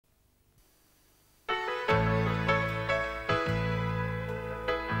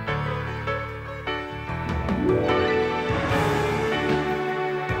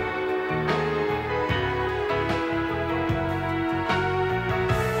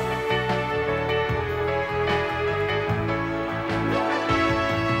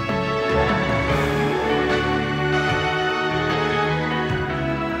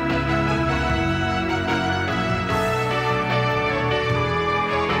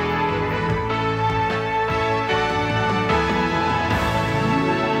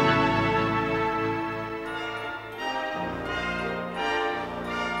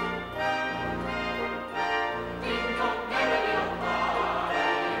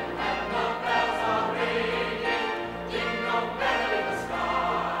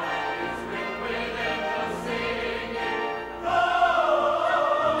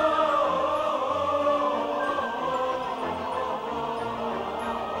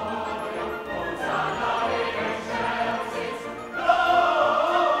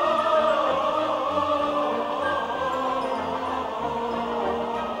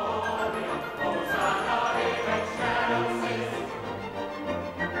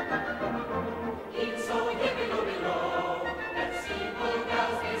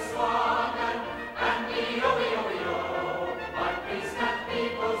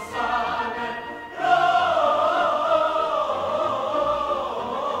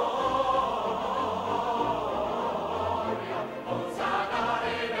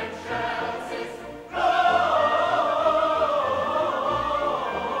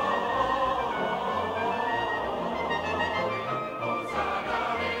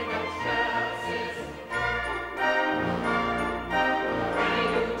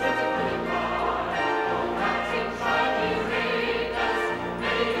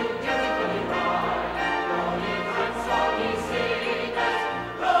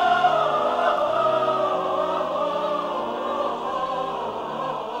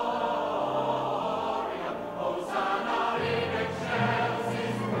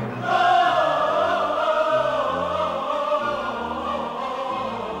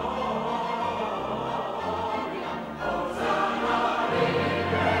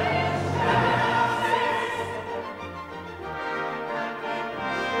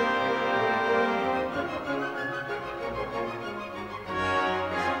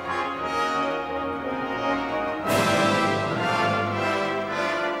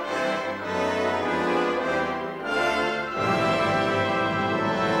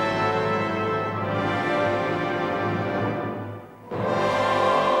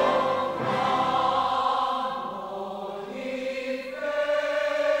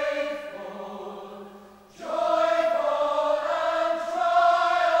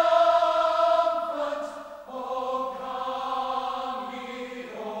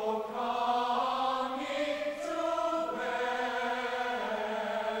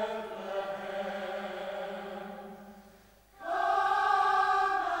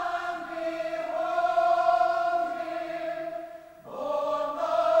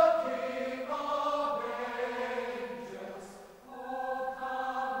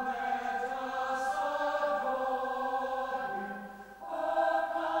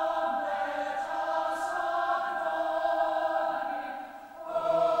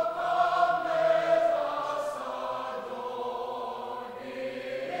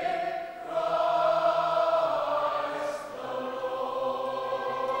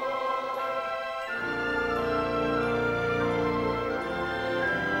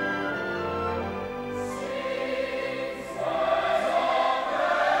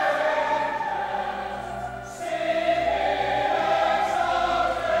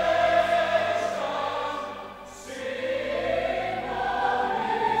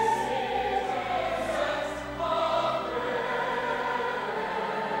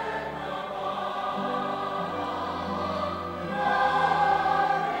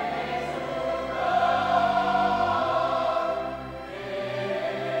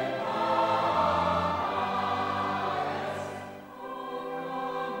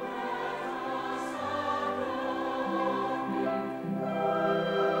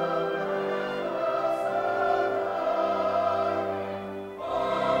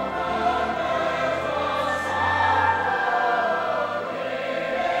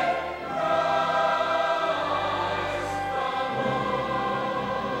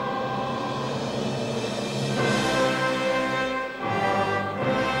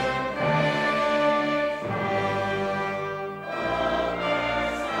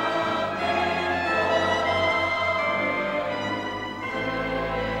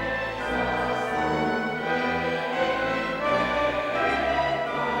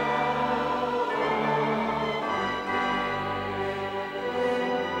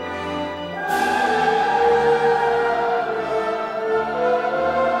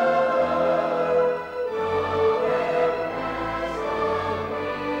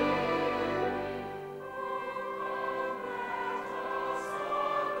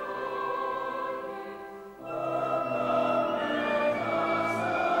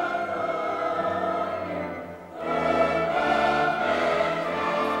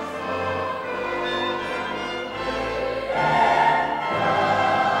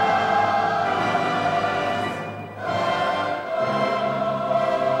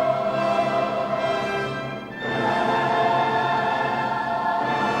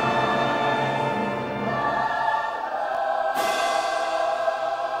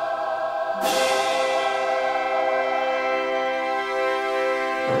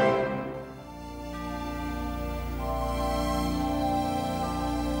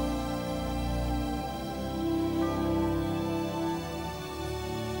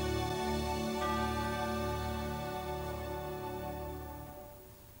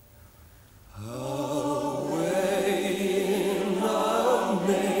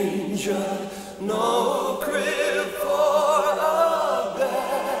no crib for a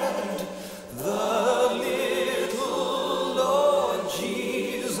bed. The little Lord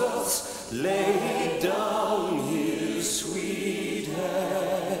Jesus laid down his sweet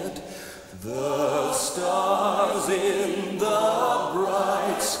head. The stars in the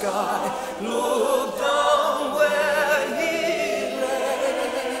bright sky looked down where he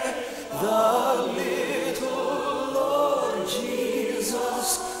lay. The little Lord Jesus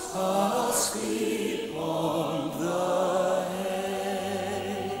asleep on the hay.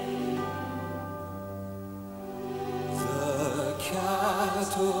 The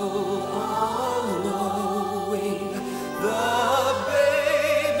cattle are lowing, the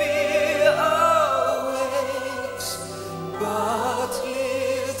baby awakes, but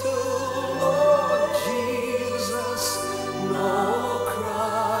little Lord Jesus no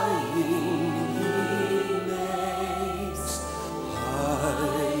crying he makes. I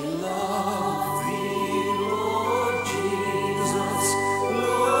love thee, Lord Jesus,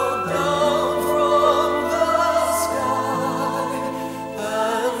 look down from the sky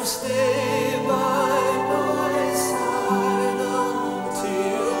and stay by my side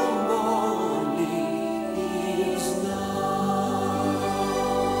until morning is nigh.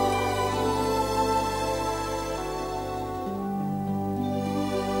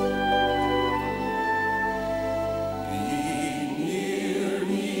 Be near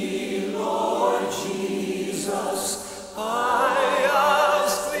me, Lord Jesus, I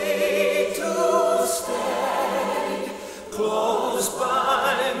ask thee to stay close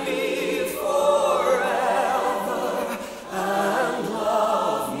by me forever and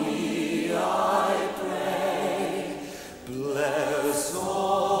love me, I pray. Bless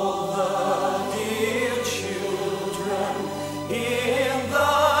all the dear children in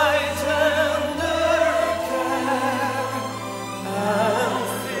thy tender care, and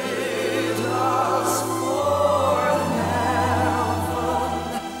fit us for heaven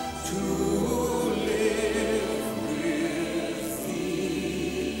to live with thee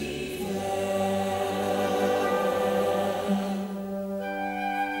there.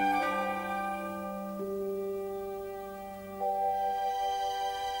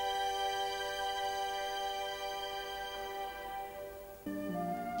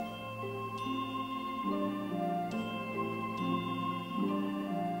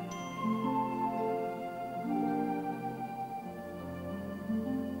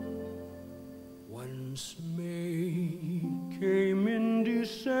 Once May came in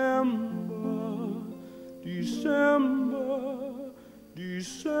December, December,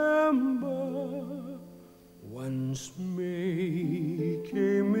 December. Once May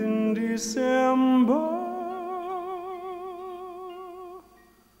came in December,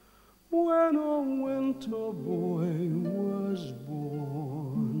 when a winter boy was born.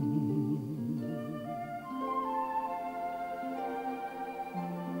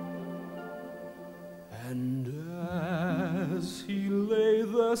 And as he lay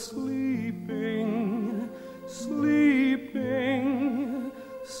there sleeping, sleeping,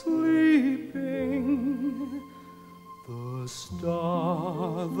 sleeping, the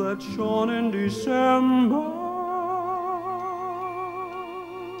star that shone in December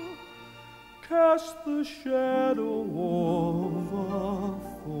cast the shadow of a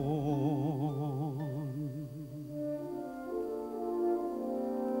thorn.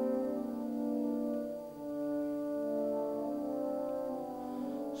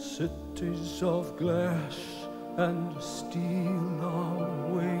 Cities of glass and steel are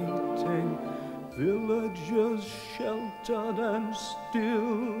waiting, villages sheltered and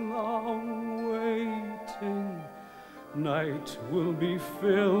still are waiting. Night will be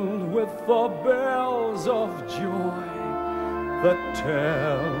filled with the bells of joy that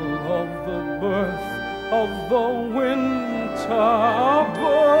tell of the birth of the winter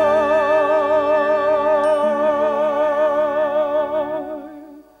boy.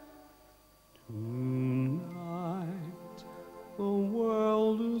 Tonight the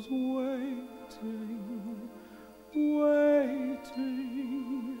world is waiting, waiting,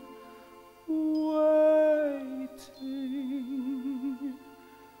 waiting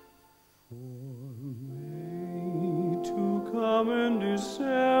for May to come in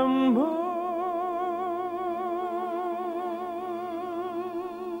December,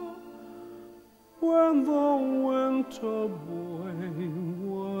 when the winter boy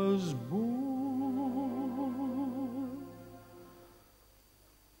was born,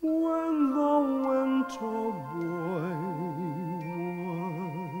 when the winter boy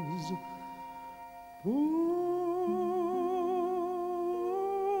was born.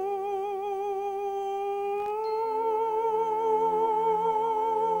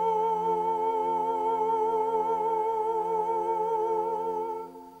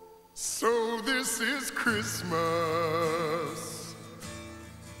 So this is Christmas,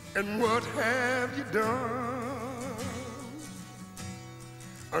 and what have you done?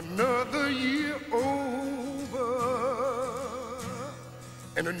 Another year over,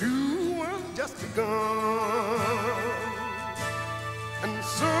 and a new one just begun. And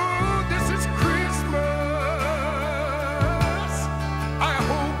so this is Christmas. I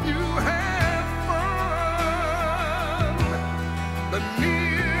hope you have fun. The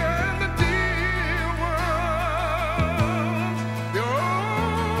near and the dear ones, the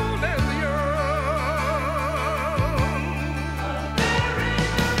old and the young.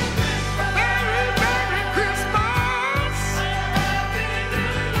 A very, very Christmas.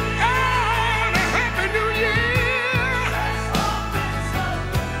 And a Happy New Year.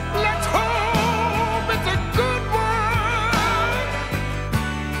 Let's hope it's a good one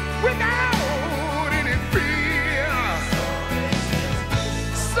without any fear.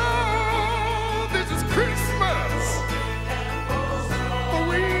 So this is Christmas for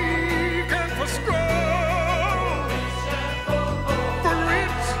weak and for strong,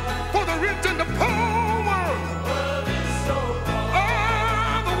 for the rich and the poor.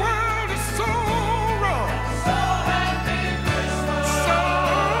 Oh, the world is so wrong. So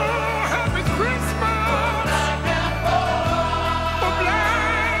happy Christmas for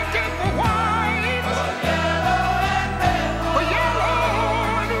black and for white, for yellow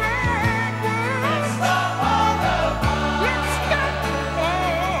and red ones. Let's stop all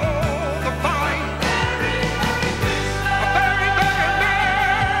the fight. A very, very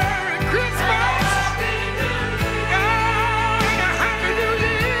Merry Christmas and a Happy New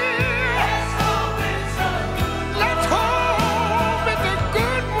Year. Let's hope it's a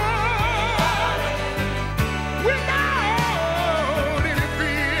good one without any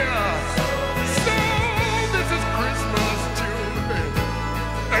fear. So this is Christmas, children,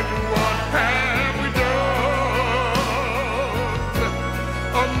 and what have we done?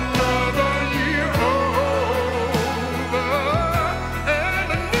 Another year over, and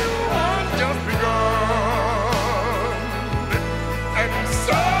a new one just begun. And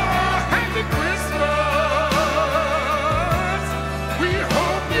so happy Christmas. We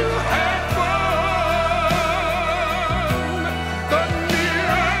hope you had fun. The near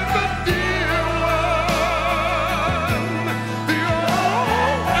and the dear one, the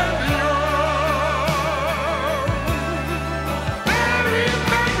old and the young. Merry,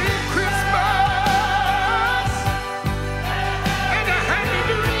 Merry Christmas and a Happy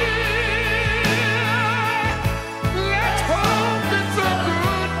New Year. Let's hope it's a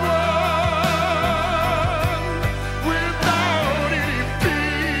good one without any fear.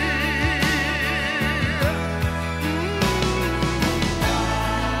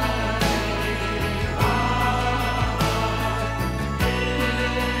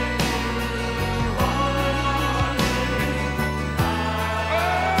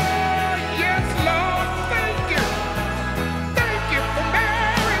 Yes, Lord, thank you. Thank you for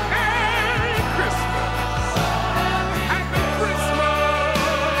Merry, Merry Christmas. Happy Christmas.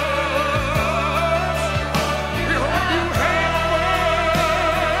 We hope you have fun.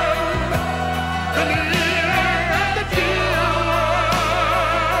 The near and the dear one,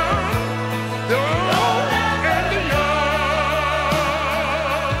 the old and the young.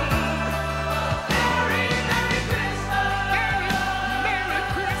 Merry, Merry Christmas. Merry, Merry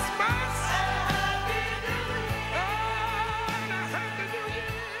Christmas. And a Happy New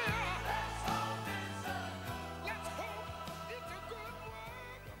Year. Let's hope it's a good one.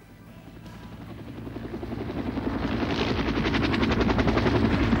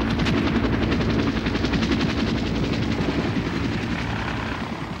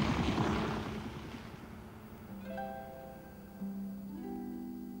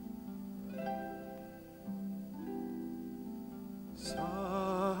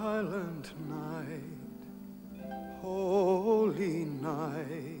 Silent night, holy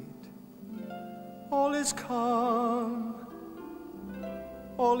night, all is calm,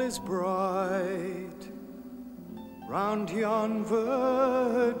 all is bright, round yon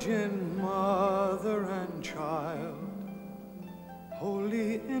virgin mother and child,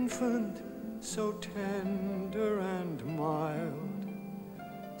 holy infant, so tender and mild,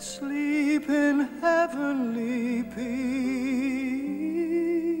 sleep in heavenly peace,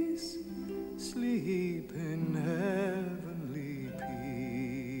 sleep in heavenly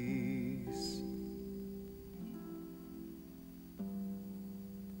peace.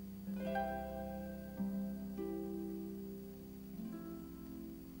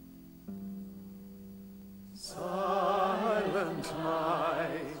 Silent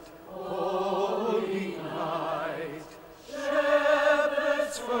night, holy night,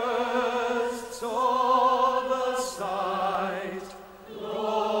 shepherds first.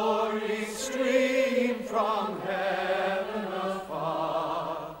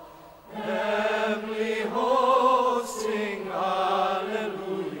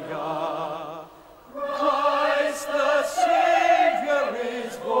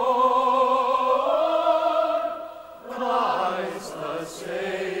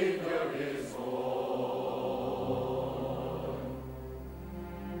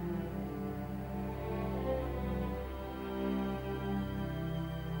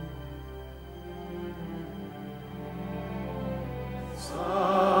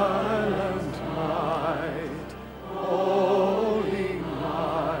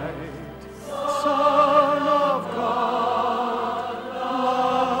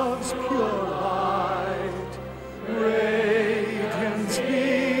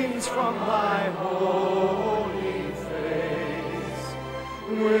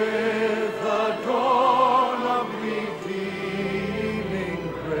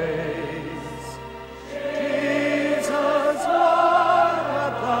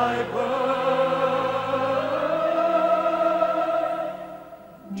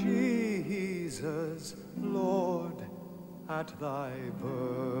 at thy birth.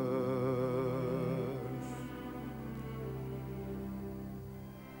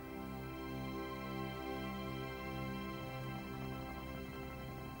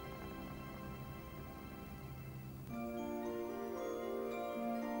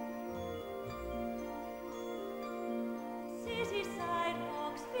 City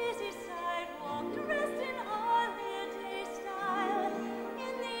sidewalk, dressed in holiday style.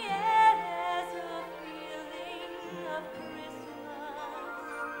 In the air there's a feeling of Christmas.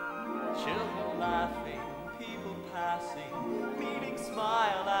 Children laughing, people passing, meeting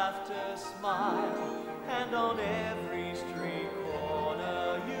smile after smile, and on every street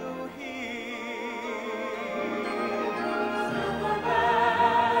corner you hear silver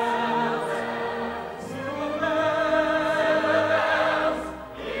bells, silver bells.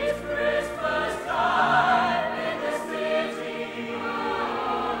 It's Christmas time in the city.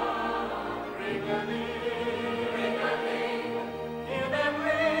 Ring-a-ling, ring-a-ling, hear them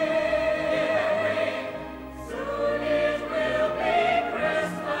ring. Soon it will be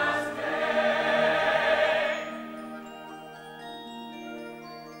Christmas Day.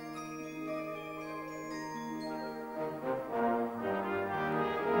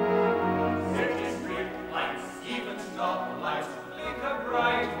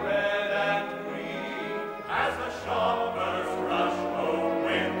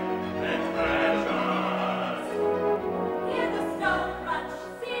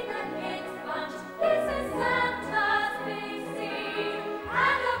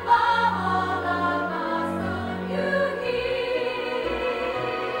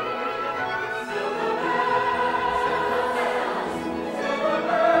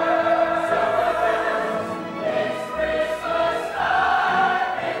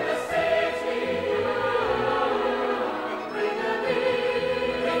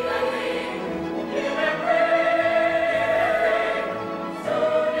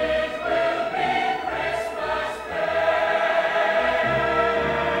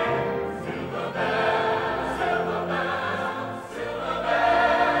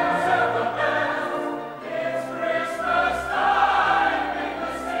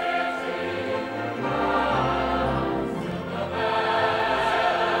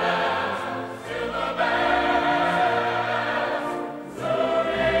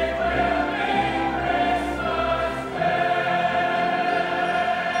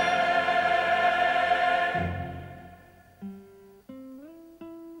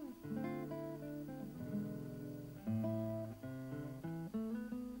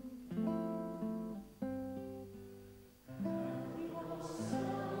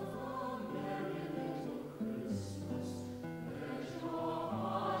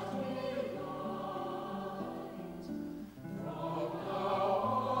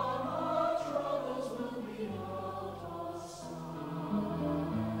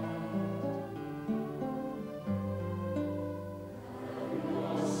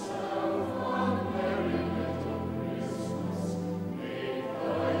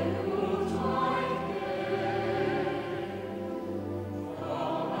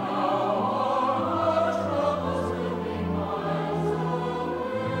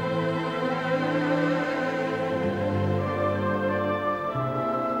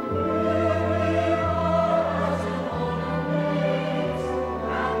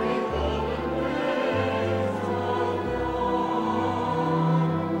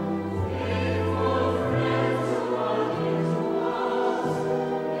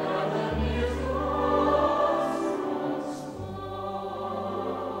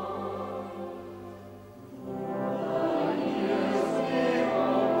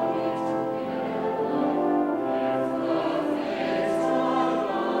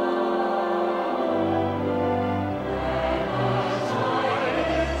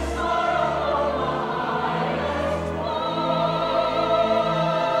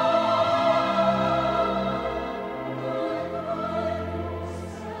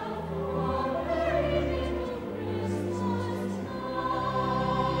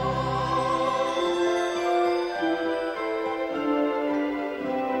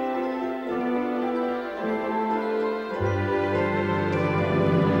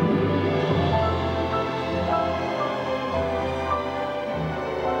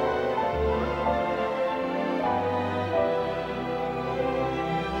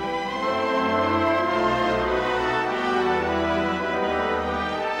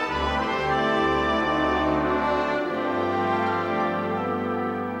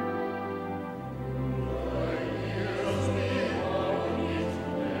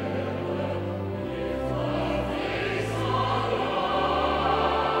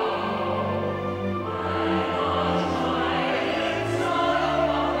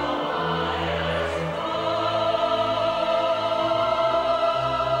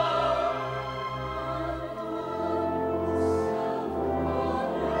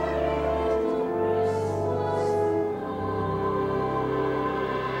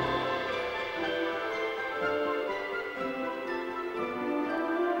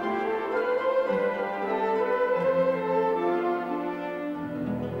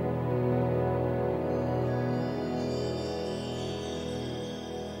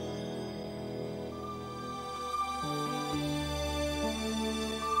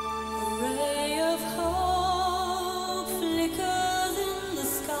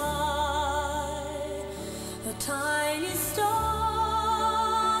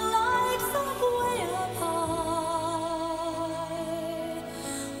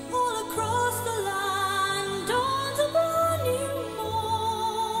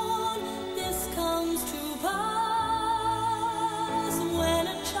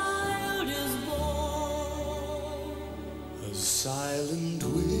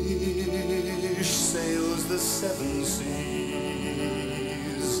 wish sails the seven seas.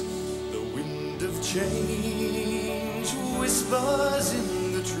 The wind of change whispers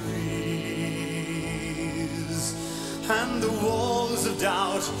in the trees, and the walls of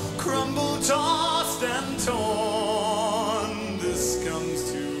doubt crumble, tossed and torn. This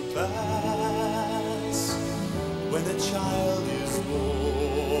comes to pass when a child is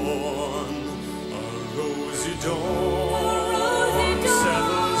born. A rosy dawn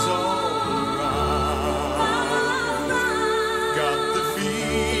settles all around. Got the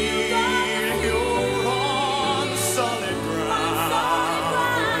feel you're on solid ground.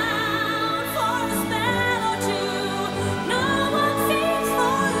 For a spell or two, no one seems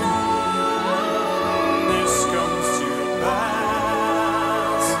forlorn. This comes to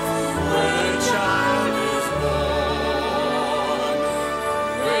pass when a child is born.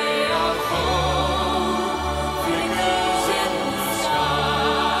 Ray of hope flickers in the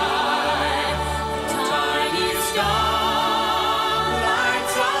sky. A tiny star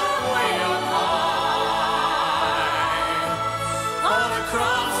lights up way up high. All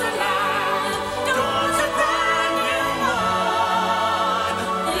across the land dawns a brand new morn.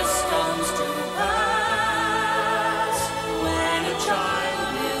 This comes to pass when a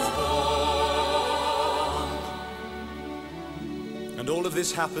child is born. And all of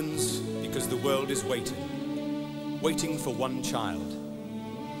this happens because the world is waiting for one child.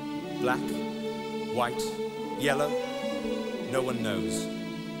 Black, white, yellow, no one knows.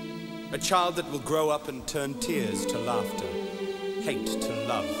 A child that will grow up and turn tears to laughter, hate to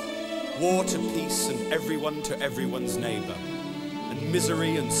love, war to peace, and everyone to everyone's neighbor. And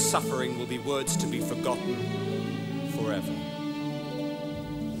misery and suffering will be words to be forgotten forever.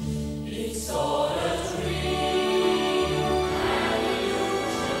 It's all a dream, an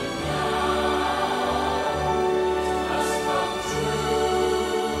illusion now. It must come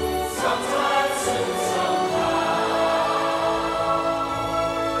true, sometime soon, somehow.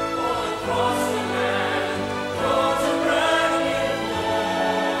 All across the land, dawns a brand new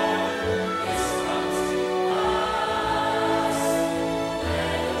morn. This comes to pass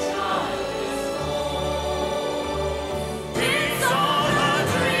when a child is born. It's all a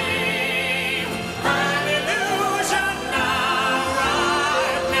dream,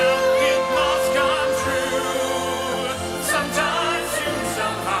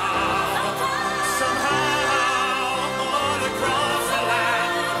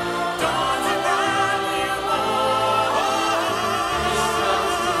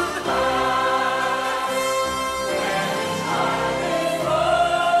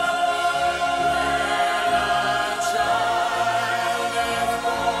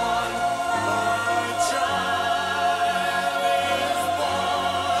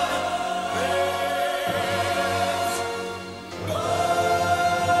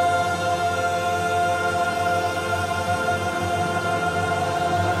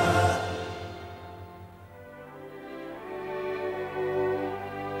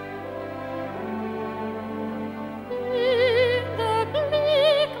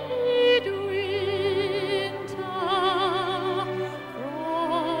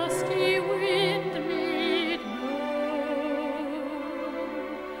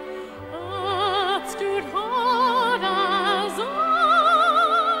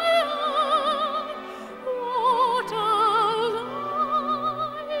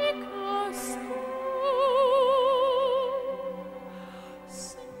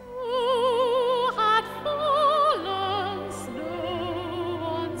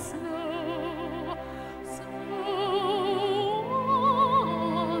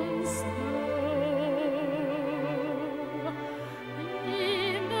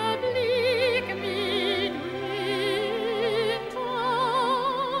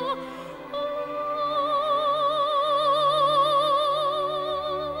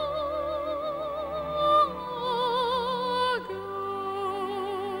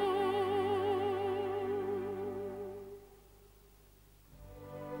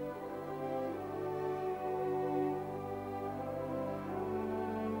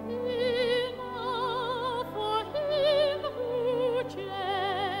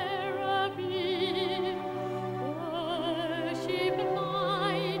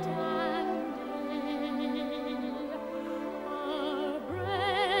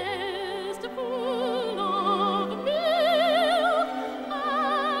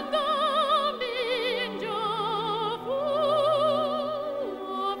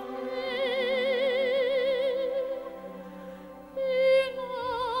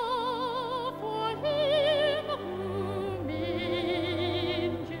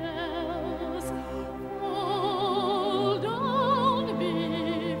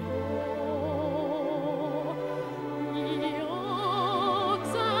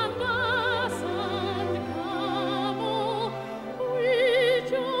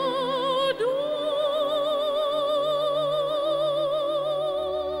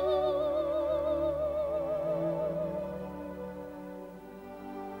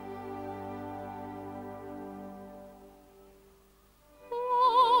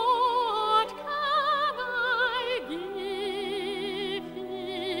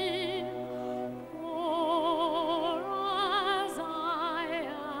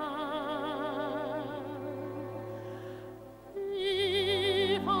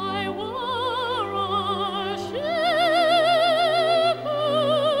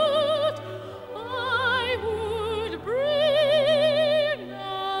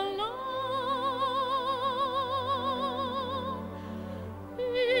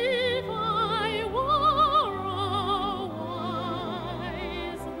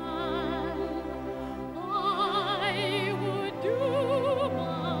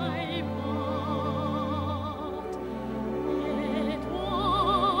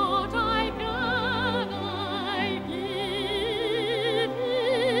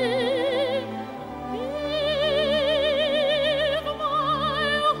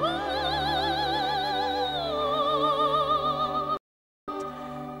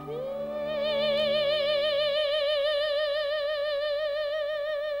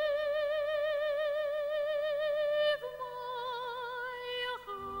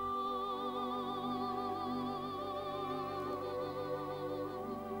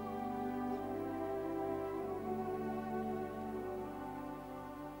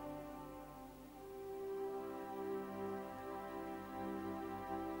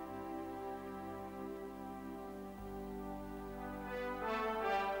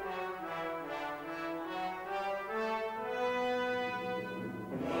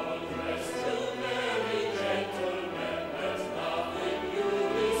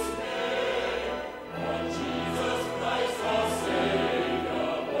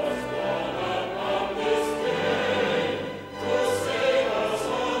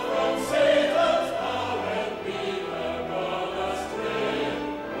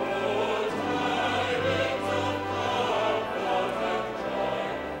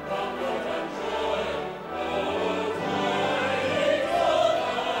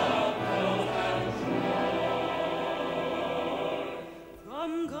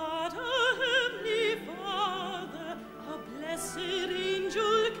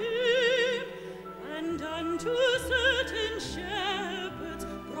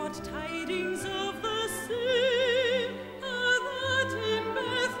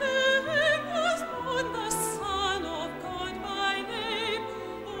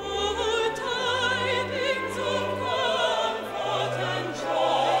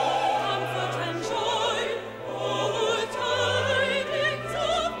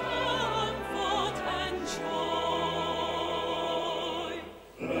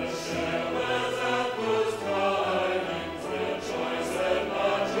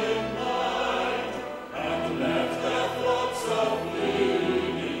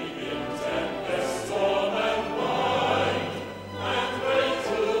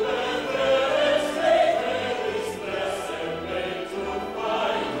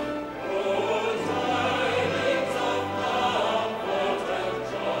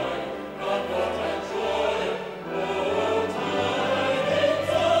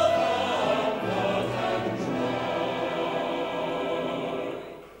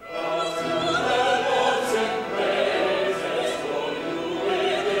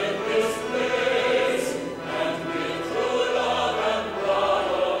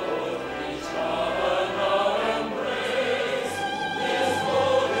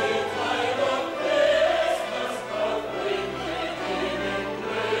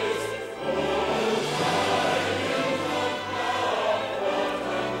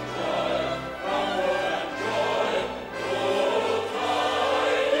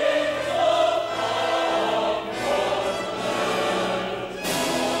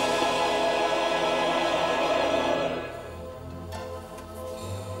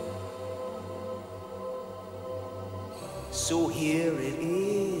 it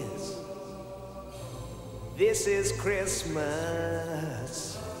is. This is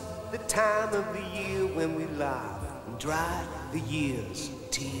Christmas, the time of the year when we laugh and dry the year's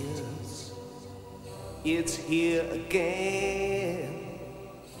tears. It's here again.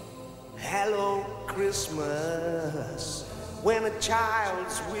 Hello, Christmas, when a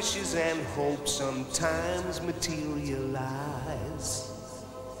child's wishes and hopes sometimes materialize.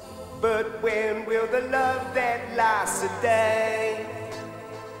 But when will the love that lasts a day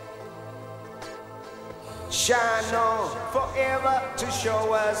shine on forever to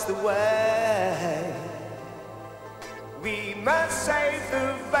show us the way? We must save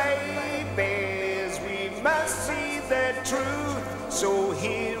the babies, we must see the truth. So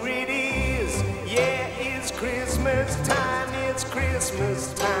here it is, yeah, it's Christmas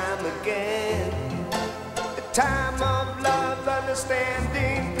time again. The time of love,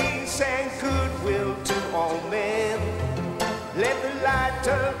 understanding, peace and goodwill to all men. Let the light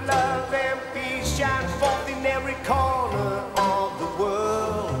of love and peace shine forth in every corner of the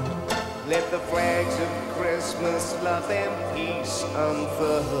world. Let the flags of Christmas, love and peace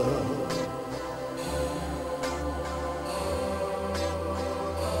unfurl.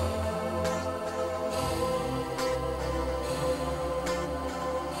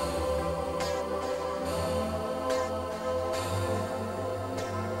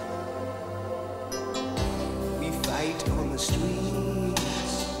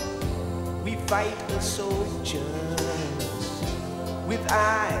 Fight the soldiers with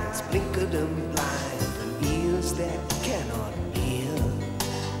eyes blinkered and blind and ears that cannot hear.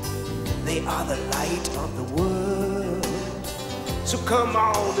 They are the light of the world. So come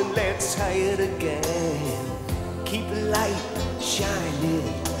on and let's say it again. Keep the light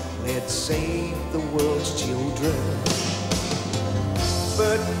shining. Let's save the world's children.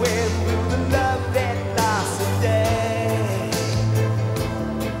 But when will the love that lasts a day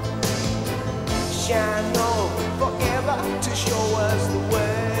shine on forever to show us the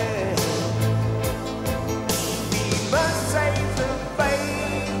way? We must save the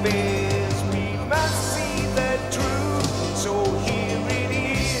babies, we must see the truth. So here it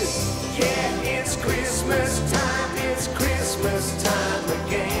is, yeah, it's Christmas time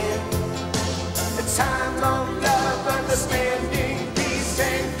again. A time of love, understanding, peace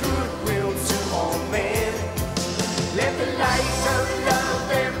and goodwill to all men. Let the light of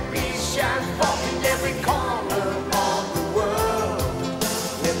love and peace shine forth in every corner of the world.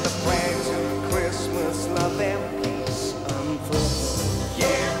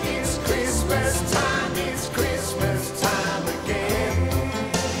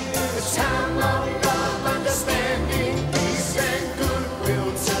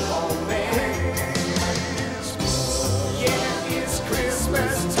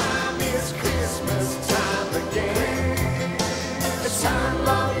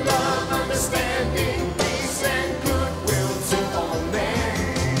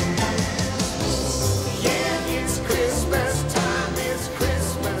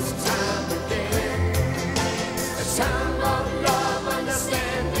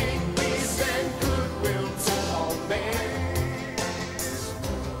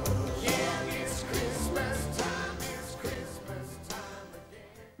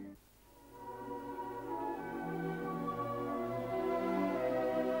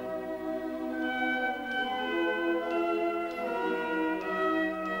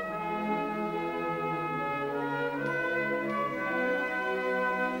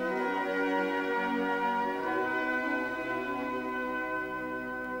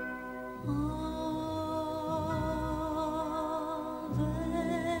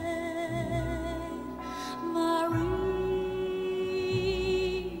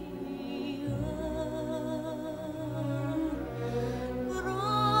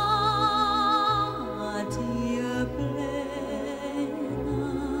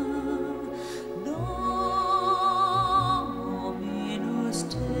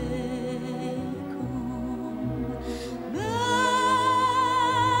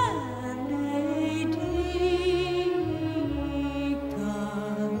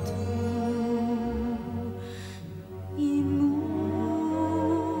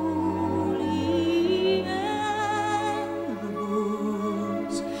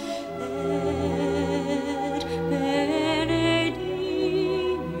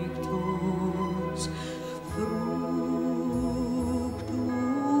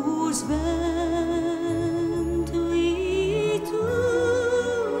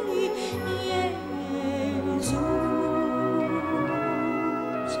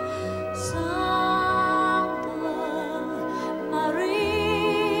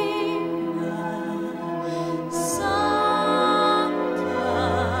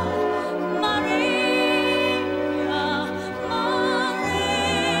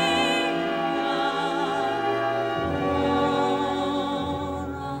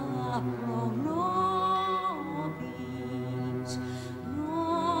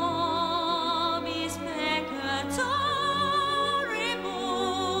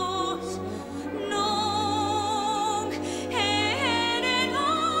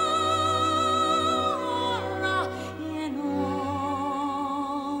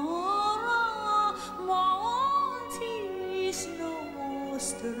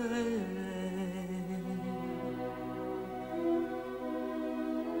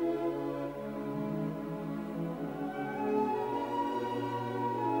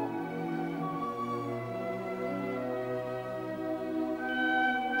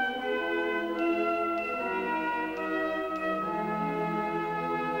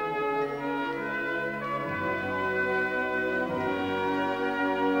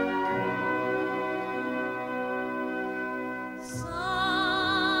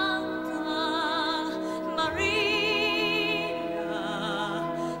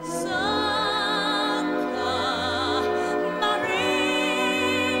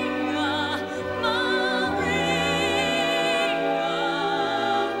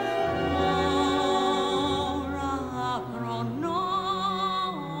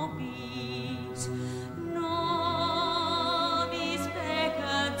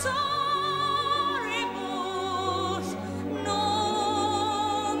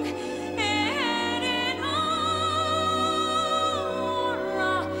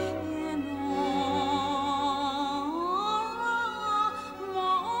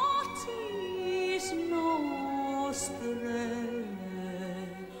 prospere.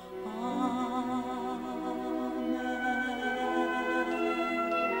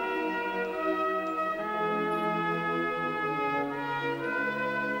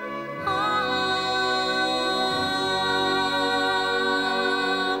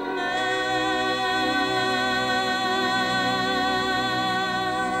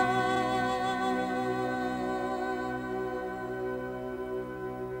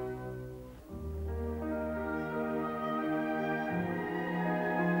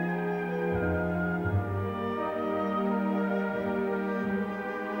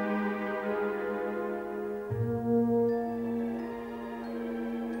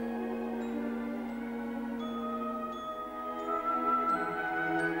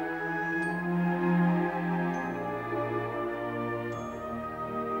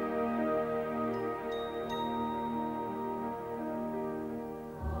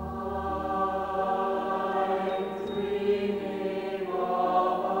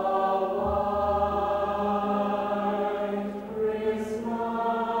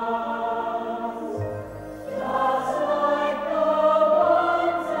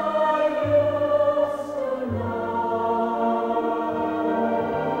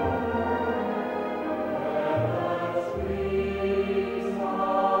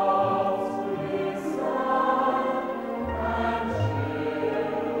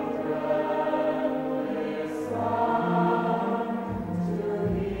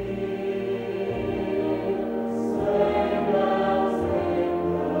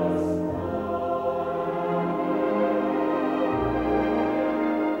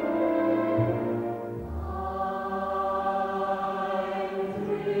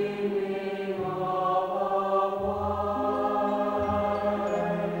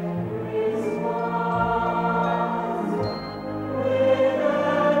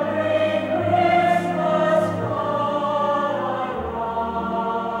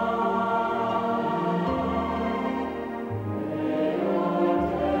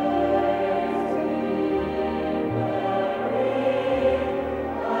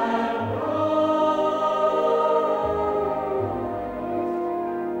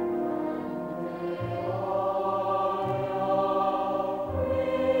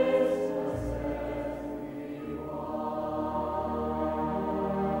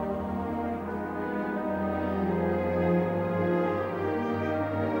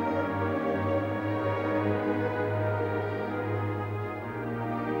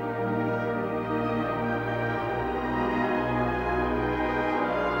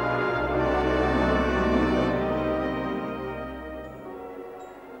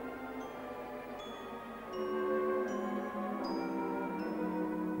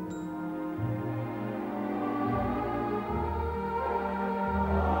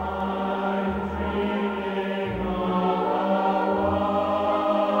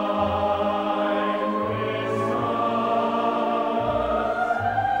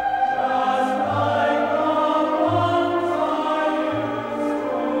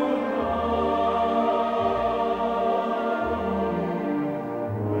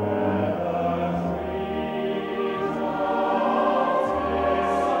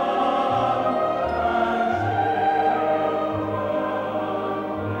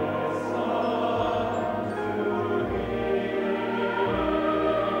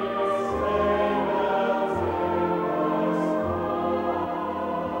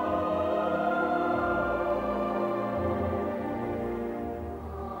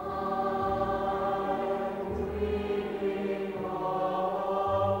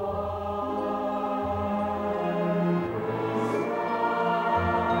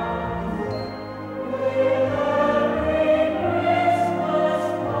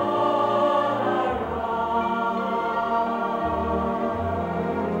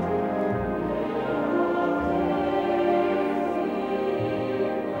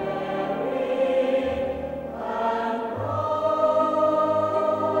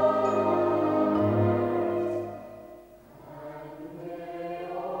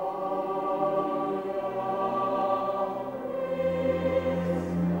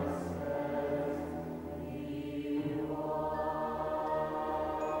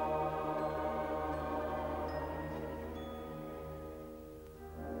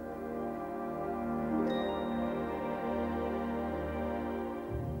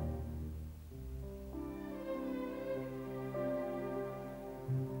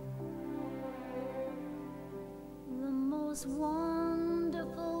 most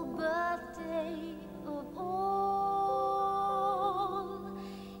wonderful birthday of all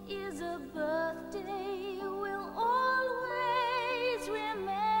is a birthday we'll always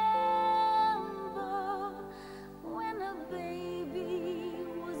remember,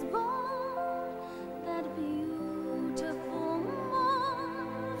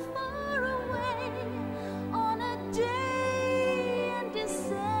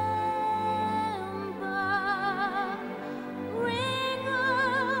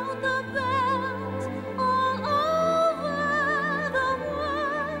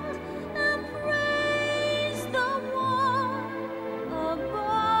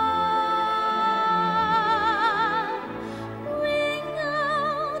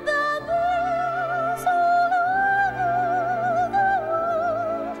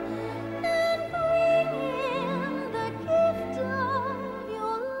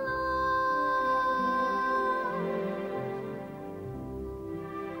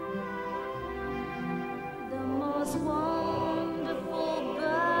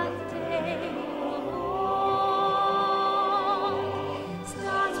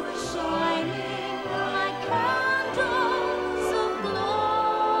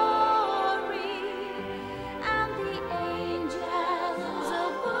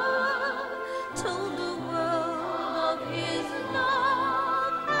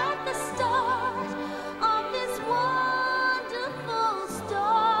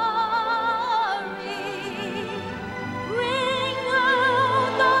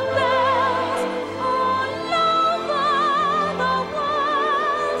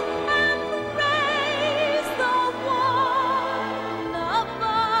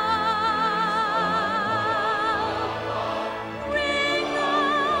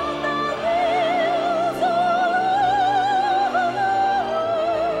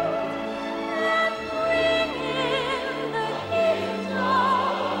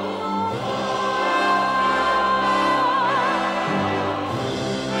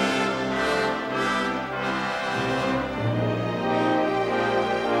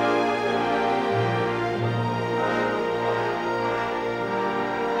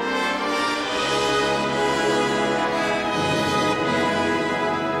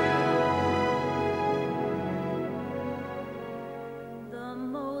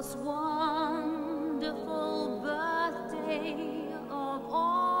 most wonderful birthday of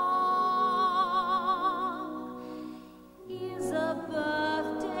all is a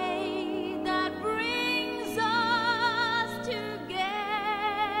birthday that brings us together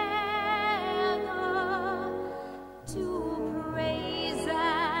to praise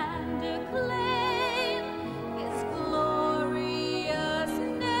and acclaim His glorious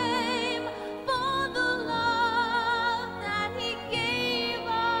name for the love that He gave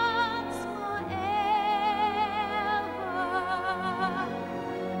us forever.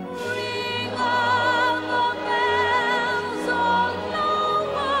 Ring on the bells all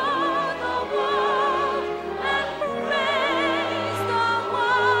over the world and praise the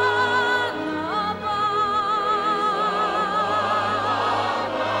one above.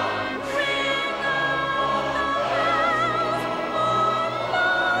 Ring on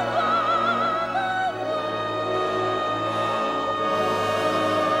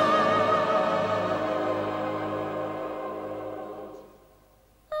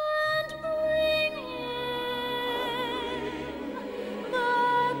and bring Him the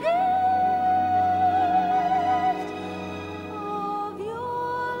gift of your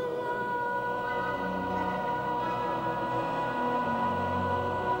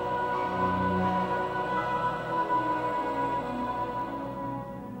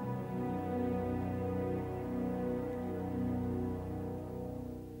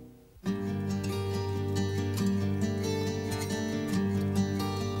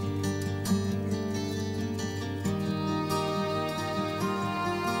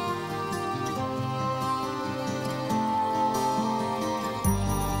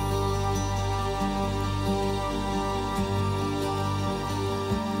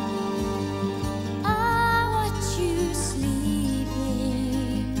I watch you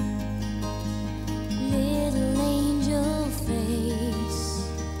sleeping, little angel face,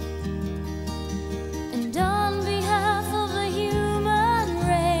 and on behalf of the human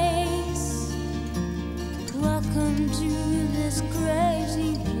race, welcome to this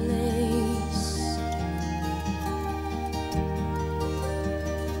crazy place.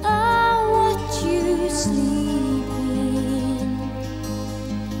 I watch you sleeping,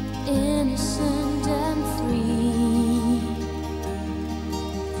 innocent and free.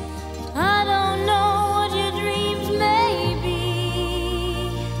 I don't know what your dreams may be,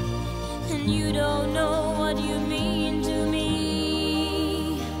 and you don't know what you mean to me.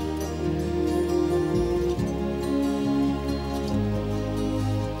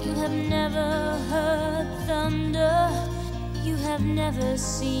 You have never heard thunder, you have never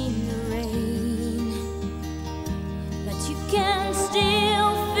seen the rain, but you can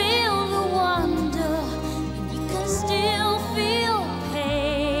still feel the wonder, and you can still feel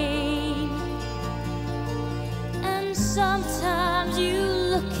pain. And sometimes you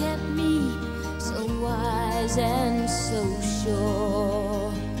look at me so wise and so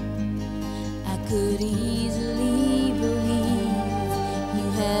sure, I could easily believe you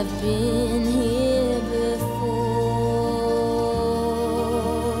have been here before.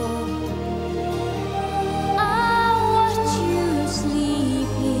 I watch you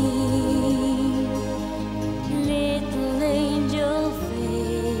sleeping, little angel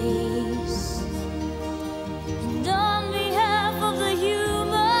face, and on behalf of the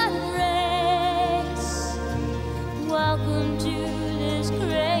human race, welcome to this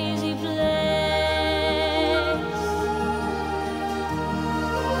crazy place.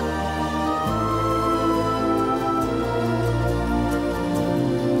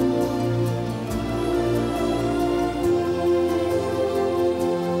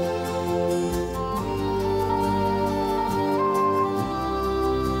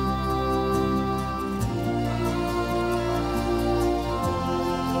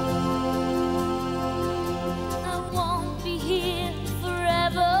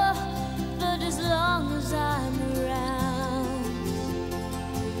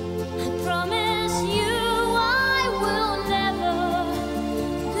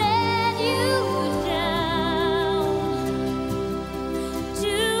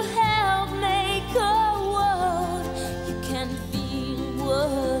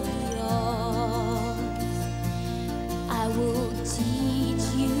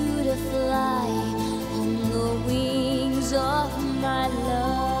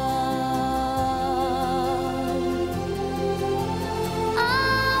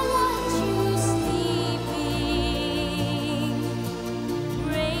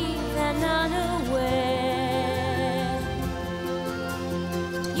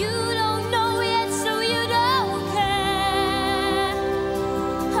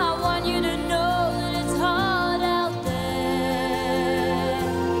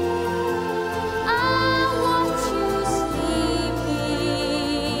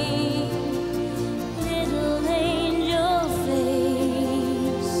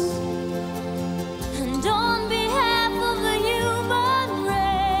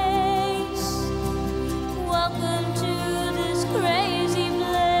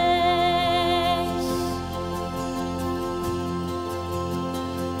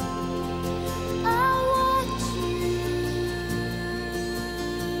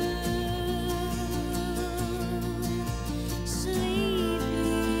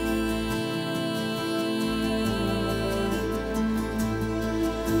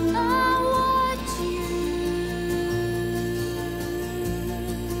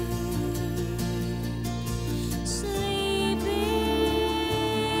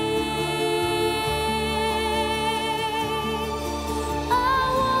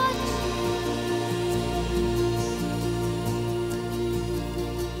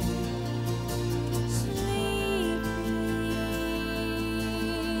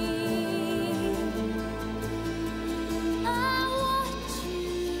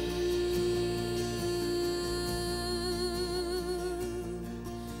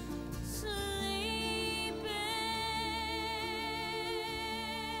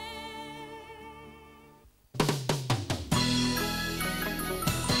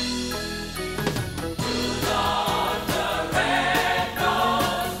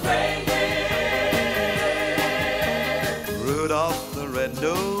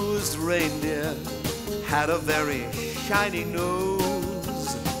 reindeer had a very shiny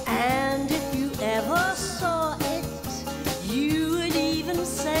nose. And if you ever saw it, you would even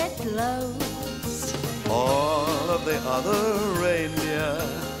say it glows. All of the other reindeer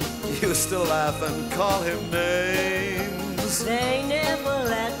used to laugh and call him names. They never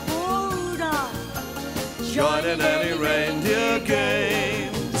let Rudolph join in any reindeer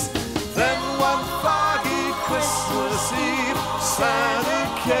games. Then one foggy Christmas Eve, Santa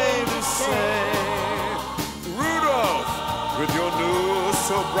came to say, Rudolph, with your nose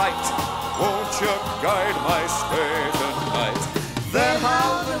so bright, won't you guide my sleigh tonight? Then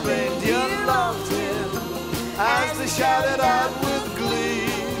how the reindeer loved him as they shouted out with glee,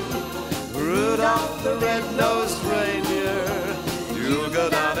 Rudolph the red-nosed reindeer, you'll go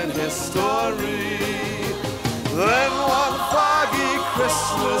down in history. Then one foggy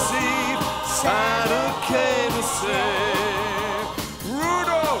Christmas Eve, Santa came to say,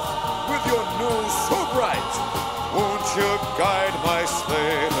 Rudolph, with your nose so bright, won't you guide my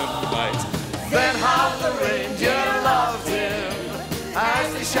sleigh tonight? Then how the reindeer loved him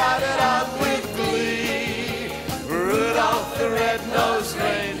as they shouted out with glee, Rudolph the red-nosed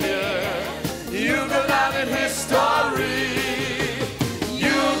reindeer, you go down in history.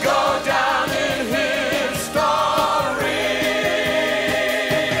 You go down in history.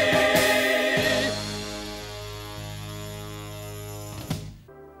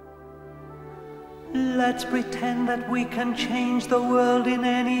 Let's pretend that we can change the world in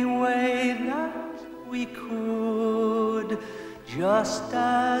any way that we could. Just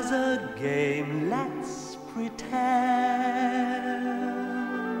as a game, let's pretend.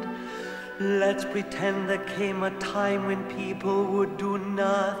 Let's pretend there came a time when people would do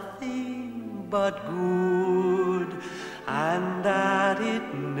nothing but good, and that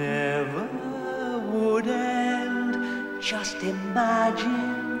it never would end. Just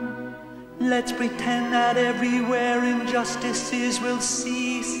imagine. Let's pretend that everywhere injustices will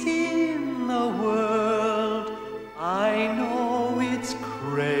cease in the world. I know it's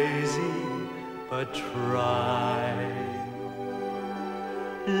crazy, but try.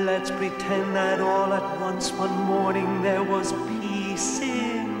 Let's pretend that all at once one morning there was peace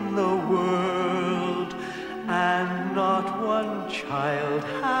in the world, and not one child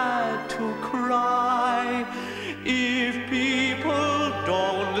had to cry. If people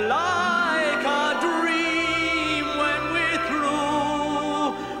don't like our dream when we're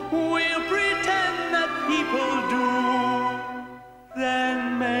through, we'll pretend that people do,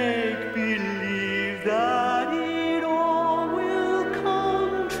 then make believe that it all will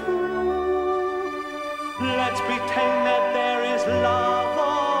come true. Let's pretend that there is love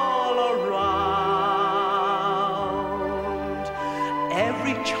all around.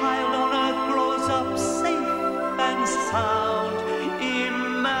 Every child on earth grows up safe and sound.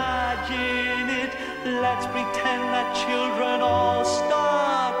 Imagine it. Let's pretend that children all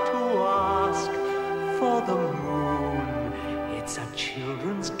start to ask for the moon. It's a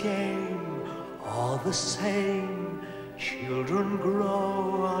children's game, all the same. Children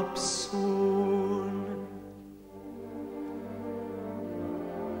grow up soon.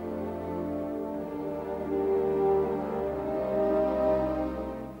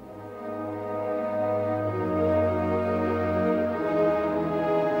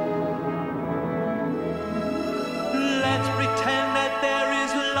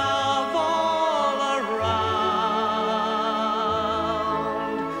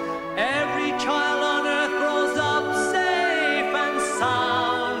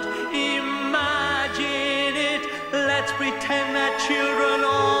 Pretend that children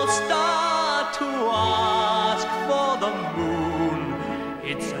all start to ask for the moon.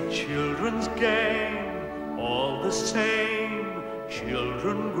 It's a children's game, all the same.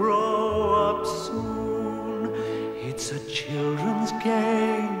 Children grow up soon. It's a children's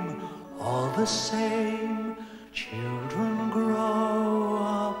game, all the same. Children grow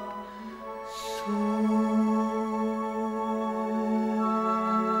up soon.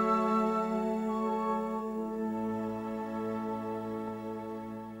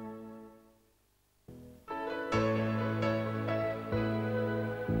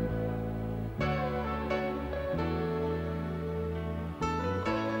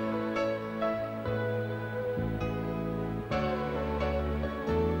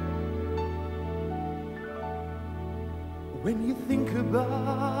 When you think about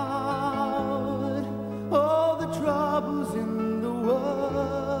all the troubles in the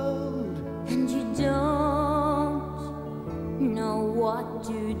world, and you don't know what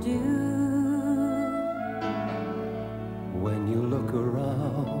to do, when you look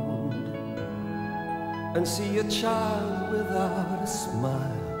around and see a child without a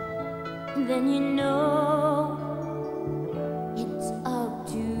smile, then you know it's up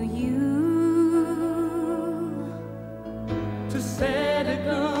to you to set a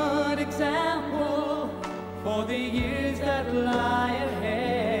good example for the years that lie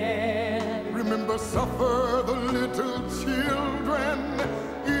ahead. Remember, suffer the little children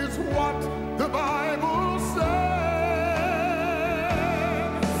is what the Bible says.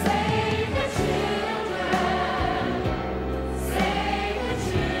 Save the children, save the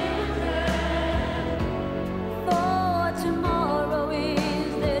children. For tomorrow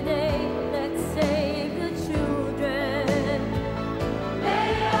is the day. Let's save the children.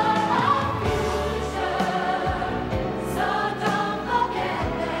 They are our future, so don't forget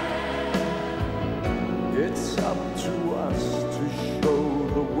them. It's up to us to show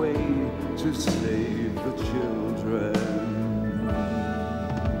the way to save the children.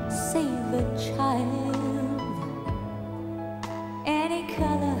 Save a child, any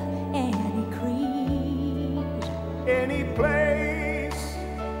color, any creed. Any place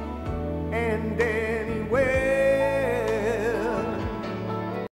and anywhere.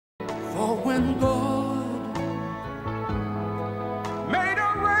 For when God Made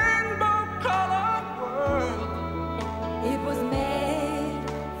a rainbow-colored world. It was made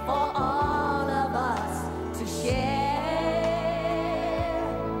for all of us to share.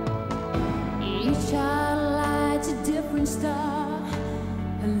 Each child lights a different star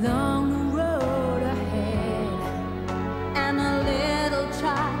along the road ahead, and a little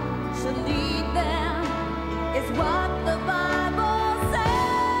child should lead them, is what the Bible says.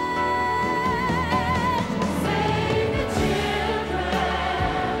 Save the children,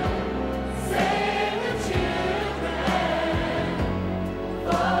 save the children.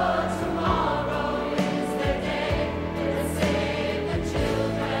 For tomorrow is the day to save the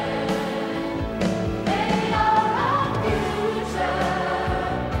children. They are our future,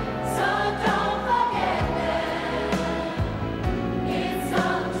 so don't forget them. It's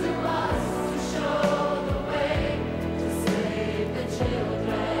up to us to show the way to save the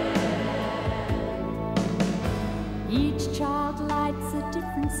children. Each child lights a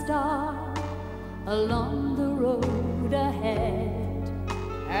different star along the road ahead.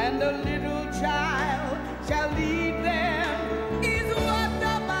 And a little child shall lead them